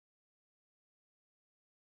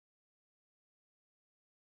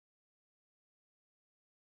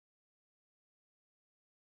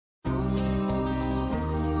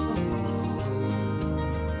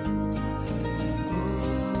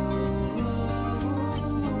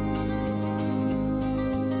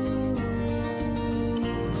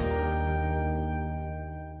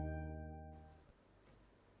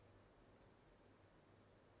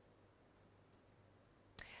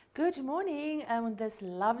Good morning on this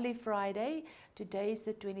lovely Friday. Today is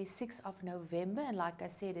the 26th of November, and like I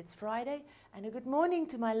said, it's Friday. And a good morning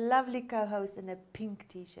to my lovely co-host in a pink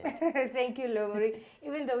t-shirt. Thank you, Lomari.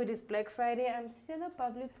 Even though it is Black Friday, I'm still a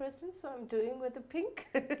public person, so I'm doing with the pink.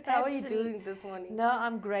 How are you doing this morning? No,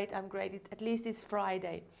 I'm great. I'm great. At least it's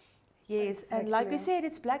Friday. Yes, Exactly. and like we said,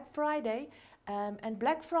 it's Black Friday. And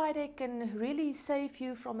Black Friday can really save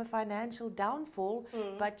you from a financial downfall,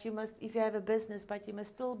 but you must, if you have a business, but you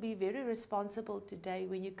must still be very responsible today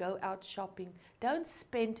when you go out shopping. Don't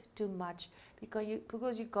spend too much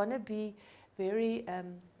because you're gonna be very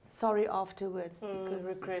sorry afterwards because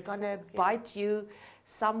it's gonna bite you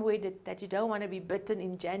somewhere that you don't want to be bitten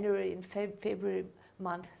in January and February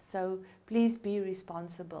month. So please be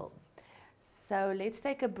responsible. So let's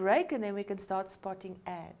take a break and then we can start spotting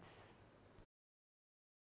ads.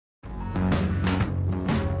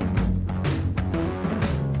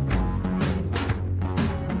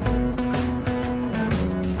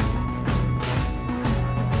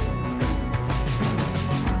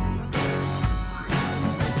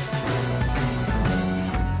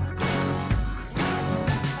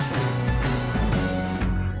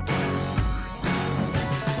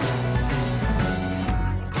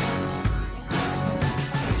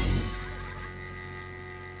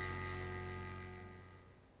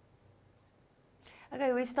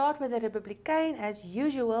 Okay, we start with the Republican as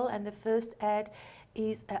usual, and the first ad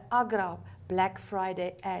is an Agra Black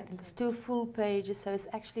Friday ad. It's 2 full pages, so it's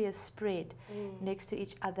actually a spread next to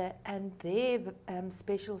each other, and their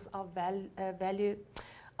specials are valid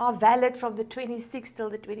from the 26th till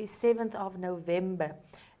the 27th of November,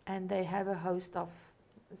 and they have a host of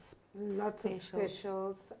lots of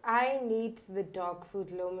specials. I need the dog food,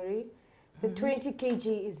 Lomari. The 20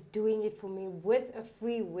 kg is doing it for me with a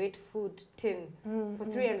free wet food tin for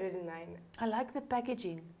 309. I like the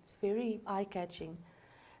packaging. It's very eye-catching.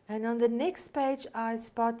 And on the next page, I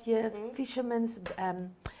spot here Fisherman's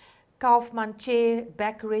Kaufman chair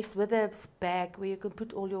backrest with a bag where you can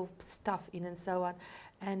put all your stuff in and so on.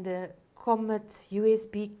 And a Comet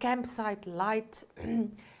USB campsite light.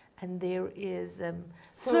 And there is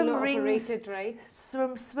swim rings, right?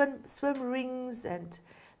 Swim rings and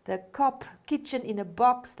the Cop kitchen in a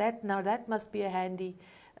box. That must be a handy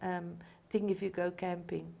thing if you go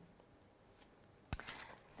camping.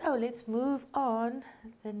 So let's move on.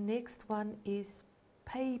 The next one is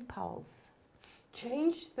PayPals.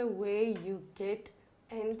 Change the way you get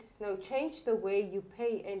change the way you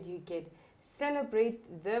pay and you get.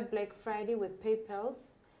 Celebrate the Black Friday with PayPals.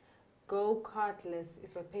 Go cardless is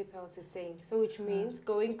what PayPals is saying. So which means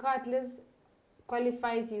going cardless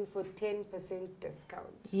qualifies you for 10%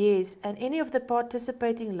 discount. Yes, and any of the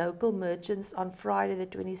participating local merchants on Friday the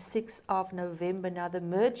 26th of November. Now the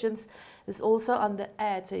merchants is also on the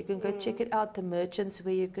ad, so you can go check it out, the merchants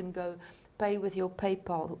where you can go pay with your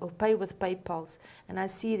PayPal or pay with PayPals. And I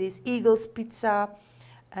see there's Eagles Pizza,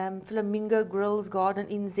 Flamingo Grills, Garden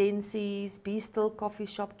Inn, Zensies, Beestel Coffee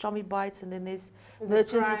Shop, Chommy Bites, and then there's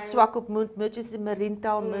merchants in Swakopmund, merchants in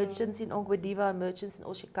Marintal, merchants in Ongwediva, merchants in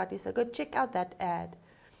Oshikati. So go check out that ad.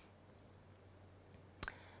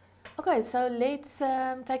 Okay, so let's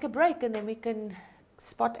take a break and then we can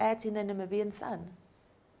spot ads in the Namibian Sun.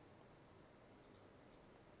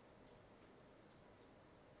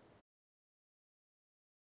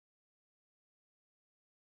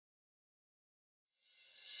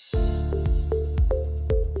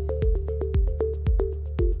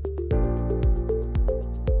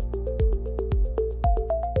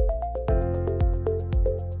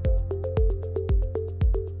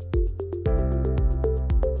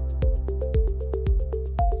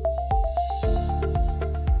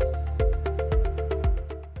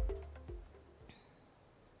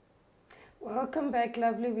 Welcome back,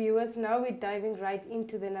 lovely viewers. Now we're diving right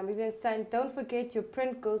into the Namibian Sun. Don't forget your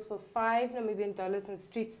print goes for $5 Namibian in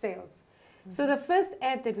street sales. So the first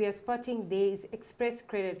ad that we are spotting there is Express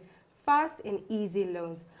Credit, fast and easy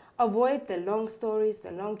loans. Avoid the long stories,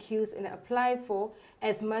 the long queues, and apply for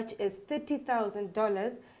as much as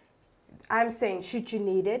 $30,000. I'm saying, should you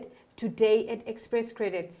need it, today at Express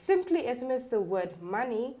Credit. Simply SMS the word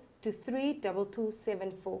money to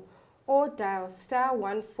 32274. or dial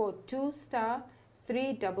 *142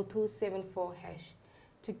 *32274#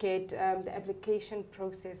 to get the application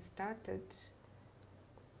process started.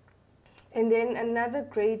 And then another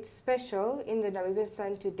great special in the Namibian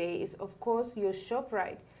Sun today is, of course, your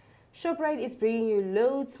ShopRite. ShopRite is bringing you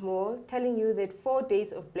loads more, telling you that 4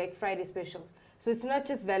 days of Black Friday specials. So it's not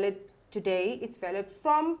just valid today, it's valid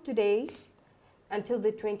from today until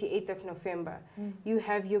the 28th of November. You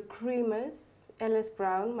have your creamers, Ellis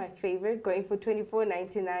Brown, my favorite, going for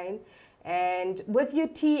 $24.99. And with your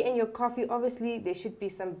tea and your coffee, obviously, there should be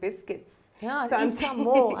some biscuits. Yeah, so eat some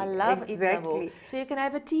more. I love exactly. eat some more. So you can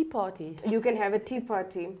have a tea party. You can have a tea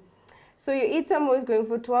party. So your eat some more is going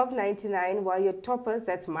for $12.99, while your toppers,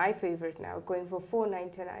 that's my favorite now, going for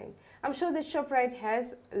 $4.99. I'm sure the ShopRite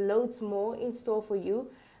has loads more in store for you.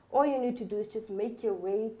 All you need to do is just make your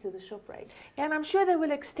way to the ShopRite. And I'm sure they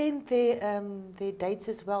will extend their dates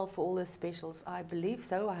as well for all the specials. I believe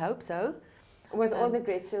so. I hope so. With all the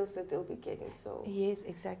great sales that they'll be getting. So yes,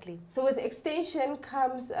 exactly. So with extension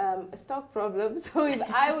comes a stock problem. So if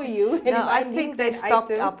I were you, and no, if I think they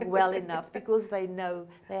stocked item, up well enough because they know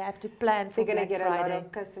they have to plan for They're Black going to get Friday. a lot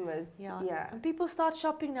of customers. Yeah. And people start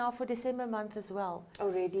shopping now for December month as well.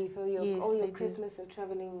 Already for your, yes, all your Christmas and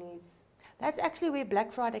traveling needs. That's actually where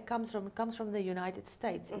Black Friday comes from. It comes from the United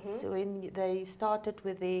States. It's when they started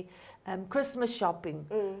with their Christmas shopping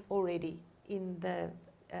already in the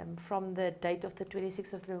from the date of the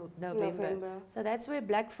 26th of November. So that's where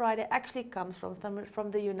Black Friday actually comes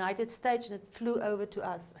from the United States, and it flew over to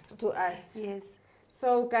us. To us. Yes.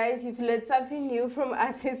 So guys, you've learned something new from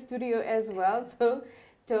us in studio as well. So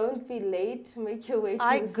don't be late. Make your way to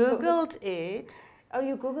I the Googled stores. it. Oh,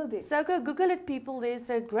 you Googled it? So go Google it, people. There's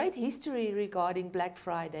a great history regarding Black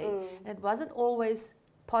Friday. And it wasn't always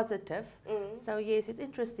positive. So yes, it's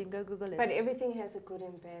interesting. Go Google it. But everything has a good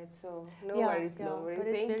and bad, so no worries, no worries. But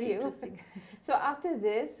it's Thank very you. interesting. So after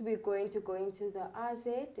this, we're going to go into the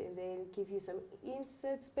RZ and then give you some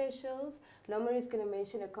insert specials. Lomar is going to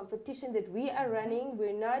mention a competition that we are running.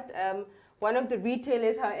 We're not one of the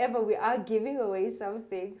retailers, however, we are giving away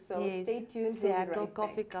something. So yes. stay tuned. Seattle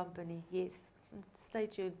Coffee Company. Yes. Stay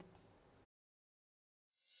tuned.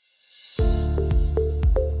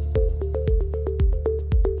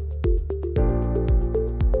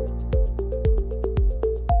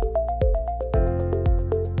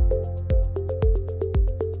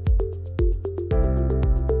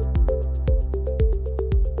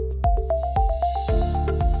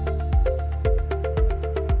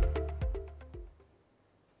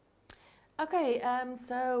 Okay,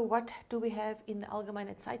 so what do we have in the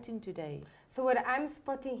Allgemeine Zeitung today? So what I'm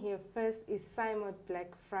spotting here first is Simon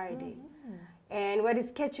Black Friday. And what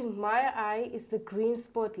is catching my eye is the Green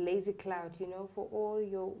Sport Lazy Cloud, you know, for all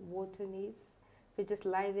your water needs. You just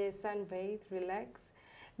lie there, sunbathe, relax.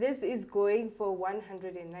 This is going for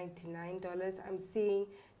 $199. I'm seeing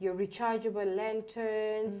your rechargeable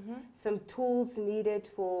lanterns, some tools needed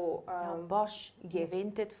for... Bosch, yes.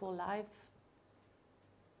 Invented for life.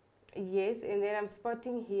 Yes, and then I'm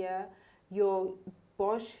spotting here your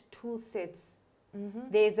Bosch tool sets.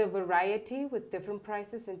 There's a variety with different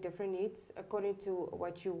prices and different needs according to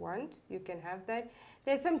what you want. You can have that.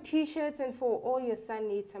 There's some t-shirts, and for all your son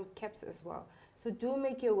needs some caps as well. So do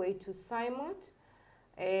make your way to Simot,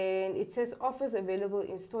 and it says offers available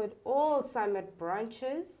in store at all Simot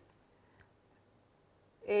branches,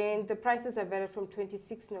 and the prices are valid from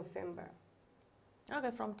 26 November.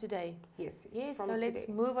 Okay, from today. Yes, yes. From so today. Let's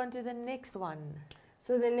move on to the next one.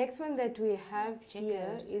 So the next one that we have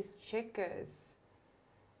here is Checkers.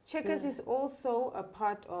 Checkers is also a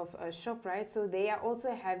part of ShopRite, so they are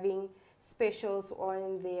also having specials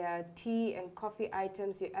on their tea and coffee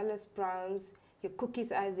items. Your Alice Browns, your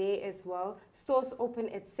cookies are there as well. Stores open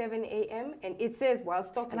at 7 a.m. and it says while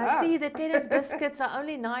stock lasts. And I see the tennis biscuits are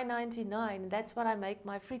only $9.99. That's what I make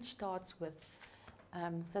my fridge tarts with.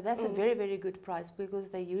 So that's a very, very good price because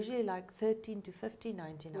they're usually like $13 to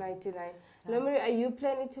 $15.99. Lomari, are you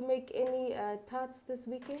planning to make any tarts this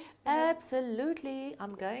weekend? Absolutely.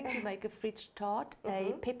 I'm going to make a fridge tart,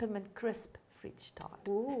 a peppermint crisp fridge tart.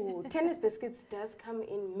 Ooh, tennis biscuits does come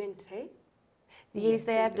in mint, hey? Yes,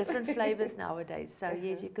 they have different flavors nowadays. So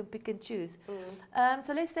yes, you can pick and choose.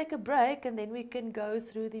 So let's take a break and then we can go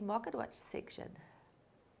through the Market Watch section.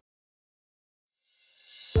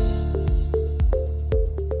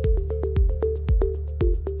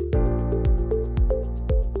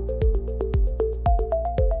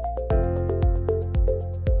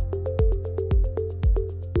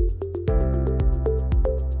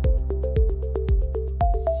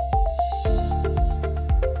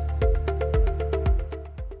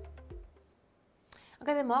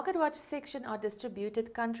 The Market Watch section are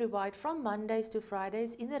distributed countrywide from Mondays to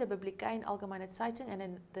Fridays in the Republikein Allgemeine Zeitung and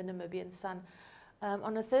in the Namibian Sun.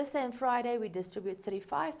 On a Thursday and Friday, we distribute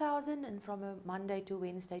 35,000, and from a Monday to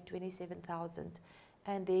Wednesday, 27,000.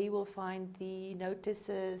 And there you will find the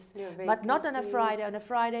notices, but not on a Friday. On a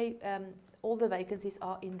Friday, all the vacancies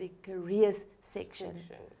are in the careers section.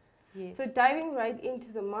 Yes. So diving right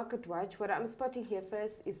into the Market Watch, what I'm spotting here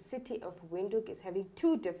first is City of Windhoek is having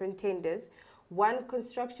two different tenders. One,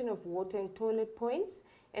 construction of water and toilet points,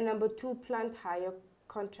 and number two, plant hire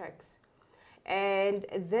contracts. And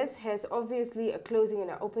this has obviously a closing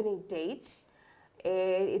and an opening date.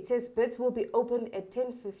 And it says bids will be opened at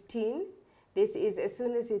 10:15. This is as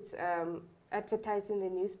soon as it's advertised in the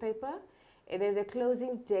newspaper. And then the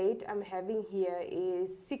closing date I'm having here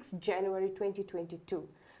is 6 January 2022.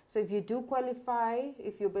 So if you do qualify,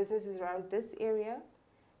 if your business is around this area,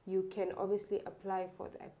 you can obviously apply for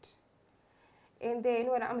that. And then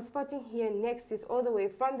what I'm spotting here next is all the way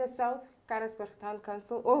from the south, Karasburg Town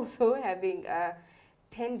Council also having a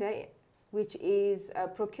tender, which is a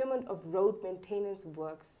procurement of road maintenance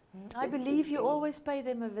works. I believe you always pay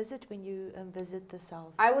them a visit when you visit the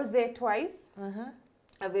south. I was there twice.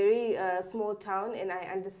 A very small town, and I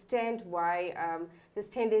understand why this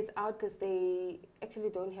tender is out, because they actually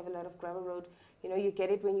don't have a lot of gravel road. You know, you get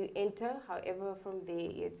it when you enter. However, from there,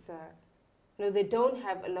 it's no, they don't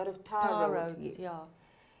have a lot of tar roads. Yes. Yeah.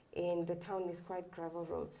 And the town is quite gravel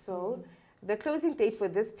road. So the closing date for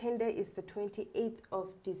this tender is the 28th of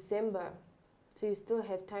December. So you still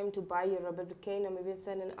have time to buy your rubber cane or maybe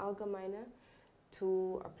send an algeminer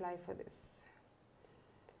to apply for this.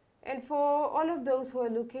 And for all of those who are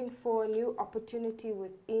looking for a new opportunity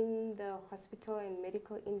within the hospital and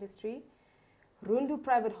medical industry, Rundu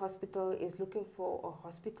Private Hospital is looking for a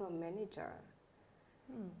hospital manager.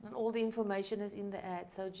 And all the information is in the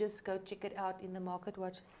ad, so just go check it out in the Market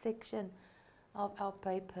Watch section of our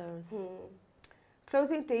papers.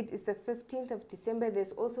 Closing date is the 15th of December.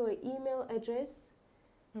 There's also an email address.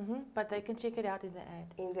 But they can check it out in the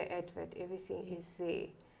ad. In the advert, everything is there.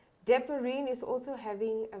 Dep Marine is also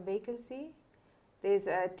having a vacancy. There's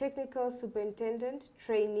a technical superintendent,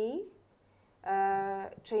 trainee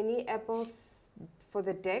apples for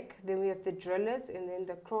the deck. Then we have the drillers, and then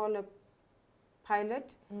the crawler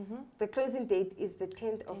pilot. The closing date is the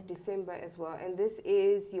 10th of December as well. And this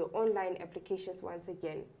is your online applications once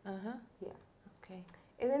again. Yeah. Okay.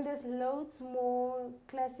 And then there's loads more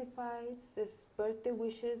classifieds. There's birthday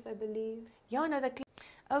wishes, I believe. Yeah, no,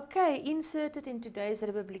 okay, inserted in today's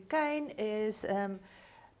Republican is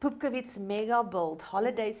Pupkewitz Mega Build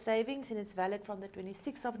Holiday Savings, and it's valid from the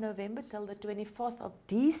 26th of November till the 24th of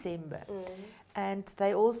December. And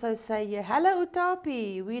they also say here, hello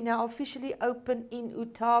Utapi, we now officially open in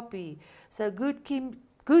Utapi. So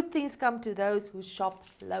good things come to those who shop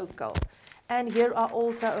local. And here are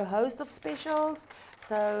also a host of specials.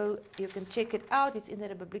 So you can check it out. It's in the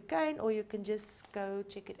Republican, or you can just go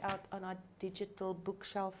check it out on our digital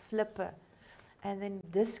bookshelf flipper. And then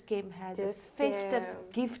this game has a festive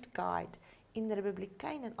gift guide in the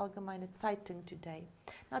Republican and Allgemeine Zeitung today.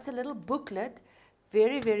 Now it's a little booklet,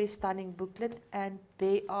 very, very stunning booklet, and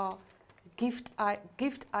they are gift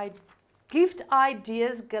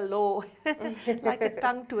ideas galore, like a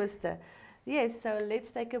tongue twister. Yes, so let's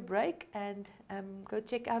take a break and go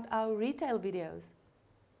check out our retail videos.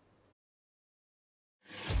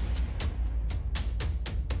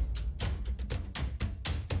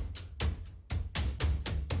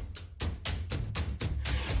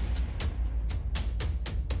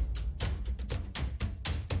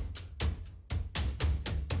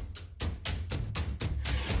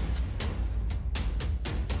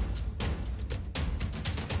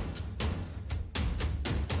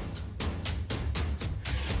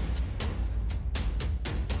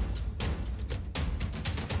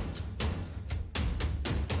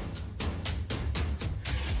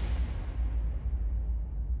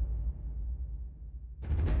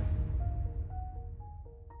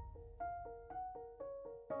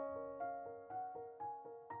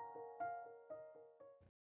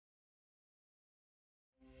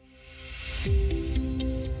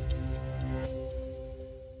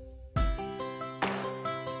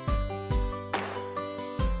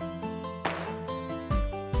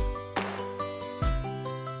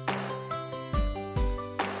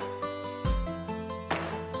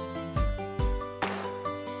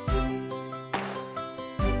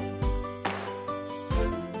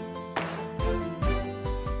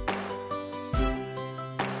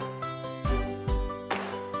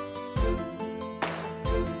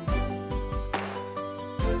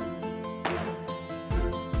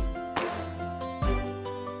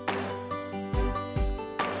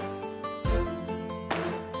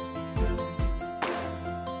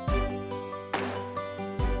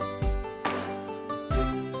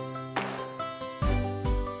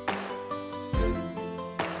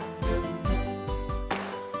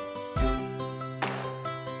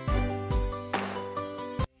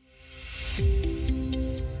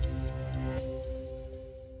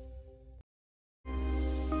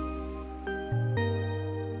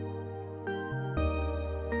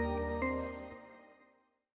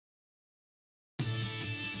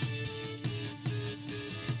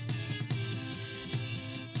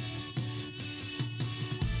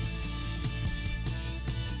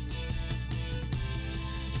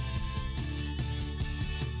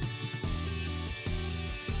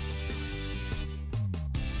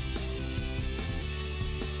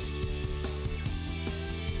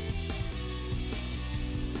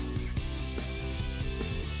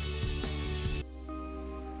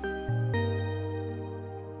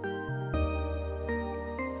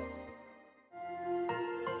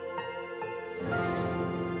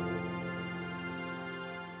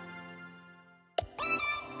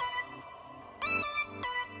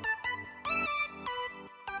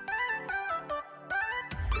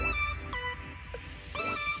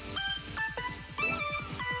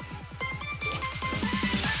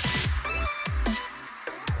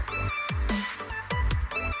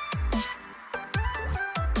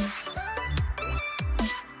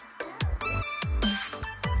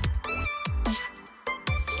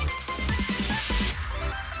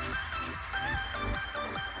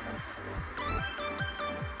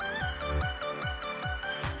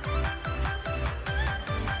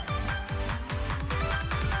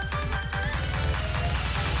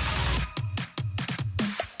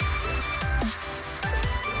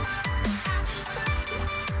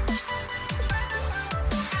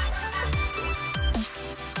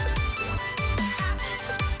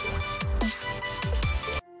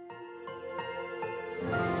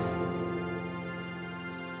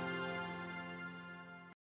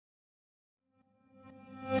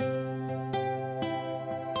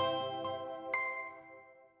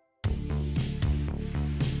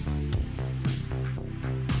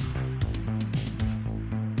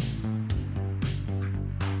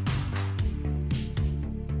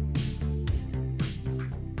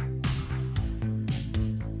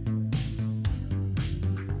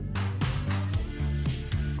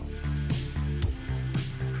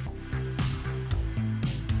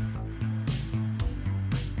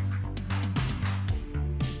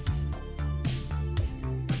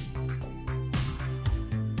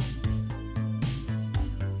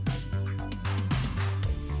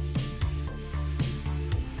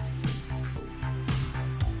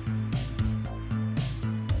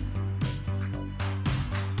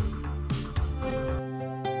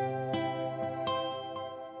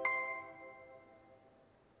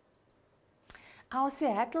 our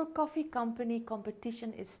Seattle Coffee Company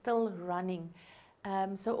competition is still running.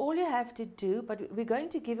 So all you have to do, but we're going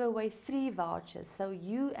to give away 3 vouchers. So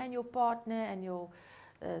you and your partner and your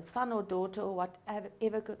son or daughter or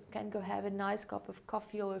whatever can go have a nice cup of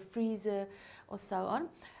coffee or a freezer or so on.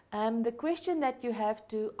 The question that you have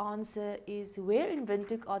to answer is, where in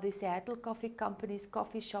Windhoek are the Seattle Coffee Company's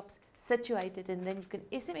coffee shops situated? And then you can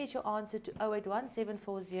SMS your answer to 081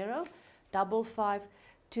 740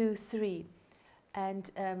 5523.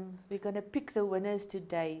 And we're going to pick the winners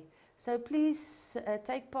today. So please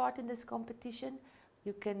take part in this competition.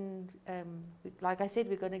 You can, like I said,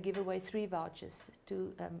 we're going to give away 3 vouchers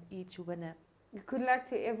to each winner. Good luck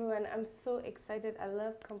to everyone. I'm so excited. I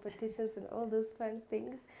love competitions and all those fun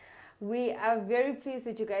things. We are very pleased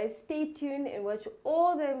that you guys stay tuned and watch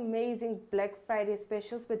all the amazing Black Friday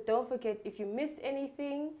specials. But don't forget, if you missed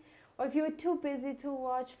anything or if you were too busy to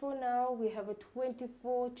watch for now, we have a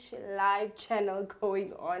 24 live channel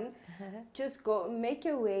going on. Just go make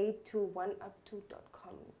your way to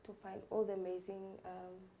oneup2.com to find all the amazing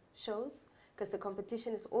shows, because the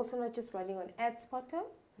competition is also not just running on Ad Spotter.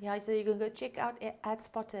 Yeah, so you can go check out Ad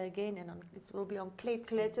Spotter again, and it will be on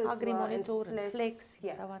Klets, Agri Monitor, and Flex,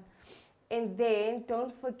 yeah. and so on. And then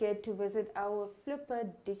don't forget to visit our Flipper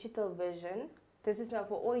Digital Vision. This is now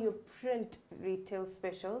for all your print retail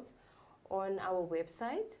specials on our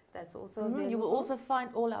website. That's also available. You will also find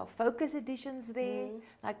all our focus editions there,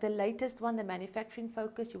 like the latest one, the manufacturing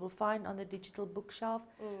focus, you will find on the digital bookshelf,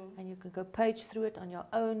 and you can go page through it on your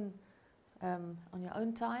own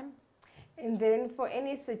time. And then for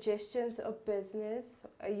any suggestions of business,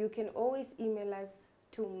 you can always email us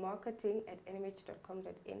to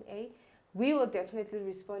marketing@nmh.com.na. We will definitely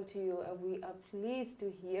respond to you, and we are pleased to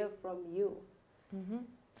hear from you.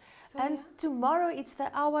 So and tomorrow it's the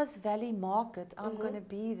Hours Valley Market. I'm going to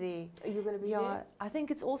be there. Are you going to be there? I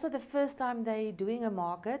think it's also the first time they're doing a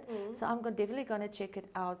market, so I'm definitely going to check it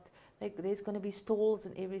out. There's going to be stalls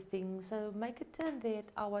and everything, so make a turn there at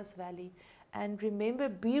Hours Valley. And remember,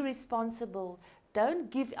 be responsible. Don't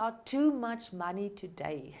give out too much money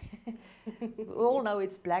today. We all know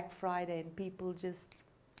it's Black Friday and people just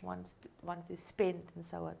want to spend and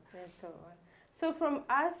so on. That's so on. So from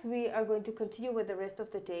us, we are going to continue with the rest of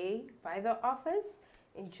the day by the office.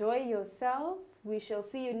 Enjoy yourself. We shall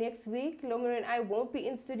see you next week. Lomer and I won't be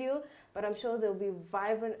in studio, but I'm sure there'll be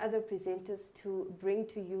vibrant other presenters to bring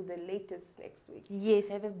to you the latest next week. Yes,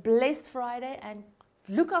 have a blessed Friday and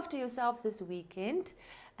look after yourself this weekend.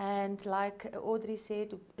 And like Audrey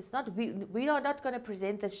said, we are not going to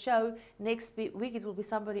present the show next week. It will be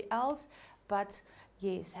somebody else. But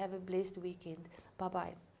yes, have a blessed weekend.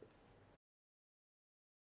 Bye-bye.